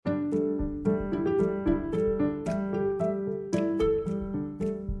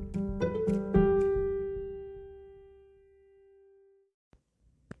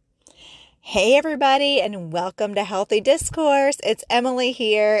Hey everybody, and welcome to Healthy Discourse. It's Emily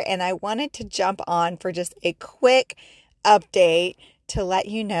here, and I wanted to jump on for just a quick update to let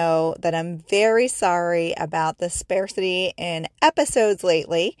you know that I'm very sorry about the sparsity in episodes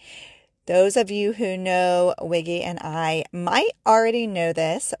lately. Those of you who know Wiggy and I might already know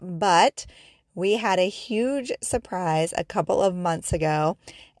this, but we had a huge surprise a couple of months ago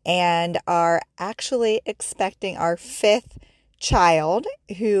and are actually expecting our fifth child,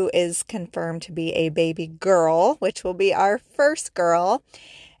 who is confirmed to be a baby girl, which will be our first girl.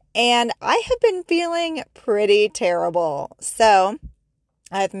 And I have been feeling pretty terrible. So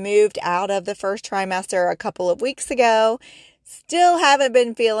I've moved out of the first trimester a couple of weeks ago. Still haven't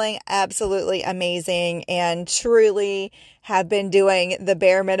been feeling absolutely amazing and truly have been doing the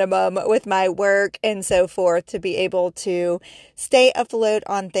bare minimum with my work and so forth to be able to stay afloat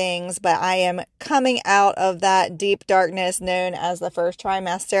on things. But I am coming out of that deep darkness known as the first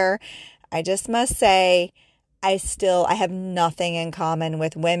trimester. I just must say, I have nothing in common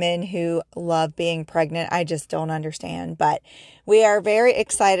with women who love being pregnant. I just don't understand. But we are very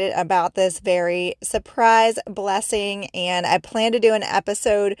excited about this very surprise blessing. And I plan to do an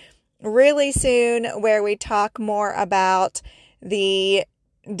episode really soon where we talk more about the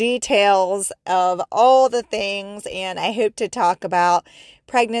details of all the things. And I hope to talk about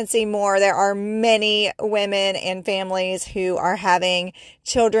pregnancy more. There are many women and families who are having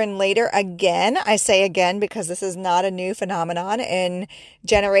children later again. I say again because this is not a new phenomenon. In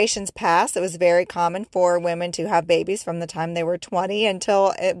generations past, it was very common for women to have babies from the time they were 20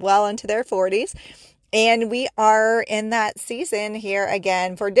 until well into their 40s. And we are in that season here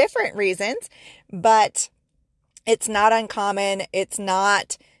again for different reasons, but it's not uncommon. It's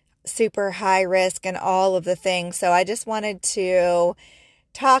not super high risk and all of the things. So I just wanted to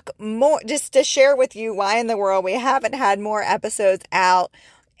talk more, just to share with you why in the world we haven't had more episodes out,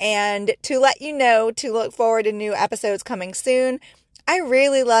 and to let you know to look forward to new episodes coming soon. I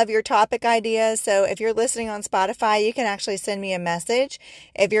really love your topic ideas. So if you're listening on Spotify, you can actually send me a message.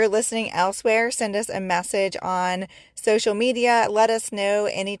 If you're listening elsewhere, send us a message on social media. Let us know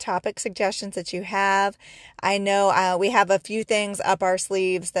any topic suggestions that you have. I know we have a few things up our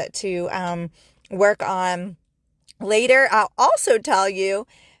sleeves that to work on later. I'll also tell you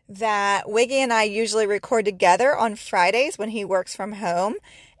that Wiggy and I usually record together on Fridays when he works from home.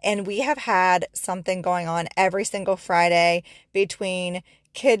 And we have had something going on every single Friday between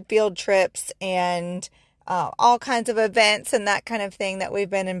kid field trips and all kinds of events and that kind of thing that we've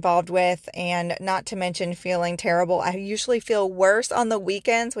been involved with. And not to mention feeling terrible. I usually feel worse on the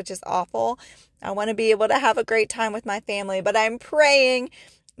weekends, which is awful. I want to be able to have a great time with my family, but I'm praying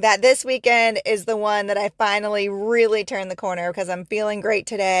that this weekend is the one that I finally really turn the corner, because I'm feeling great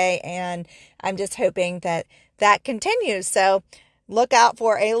today and I'm just hoping that that continues. So look out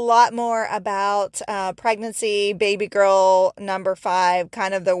for a lot more about pregnancy, baby girl number 5,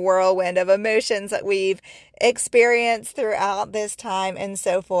 kind of the whirlwind of emotions that we've experienced throughout this time and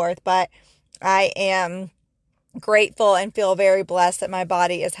so forth. But I am grateful and feel very blessed that my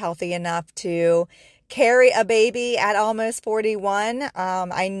body is healthy enough to carry a baby at almost 41.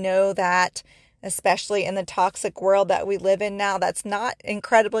 I know that especially in the toxic world that we live in now, that's not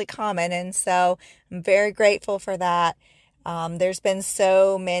incredibly common. And so I'm very grateful for that. There's been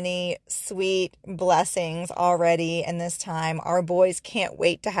so many sweet blessings already in this time. Our boys can't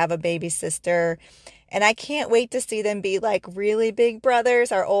wait to have a baby sister, and I can't wait to see them be like really big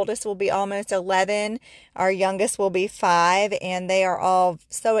brothers. Our oldest will be almost 11. Our youngest will be 5, and they are all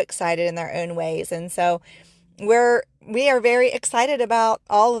so excited in their own ways. And so we are very excited about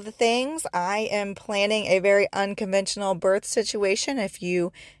all of the things. I am planning a very unconventional birth situation. If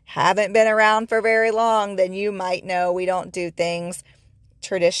you haven't been around for very long, then you might know we don't do things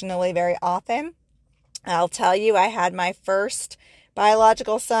traditionally very often. I'll tell you, I had my first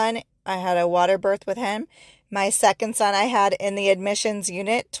biological son. I had a water birth with him. My second son I had in the admissions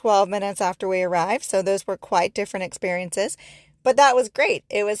unit 12 minutes after we arrived. So those were quite different experiences. But that was great.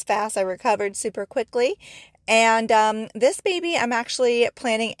 It was fast. I recovered super quickly. And this baby, I'm actually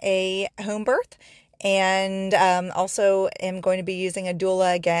planning a home birth, and also am going to be using a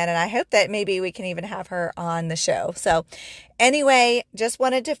doula again. And I hope that maybe we can even have her on the show. So anyway, just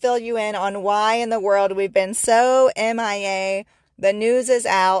wanted to fill you in on why in the world we've been so MIA. The news is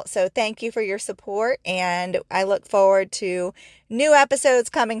out. So thank you for your support, and I look forward to new episodes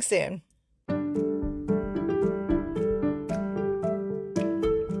coming soon.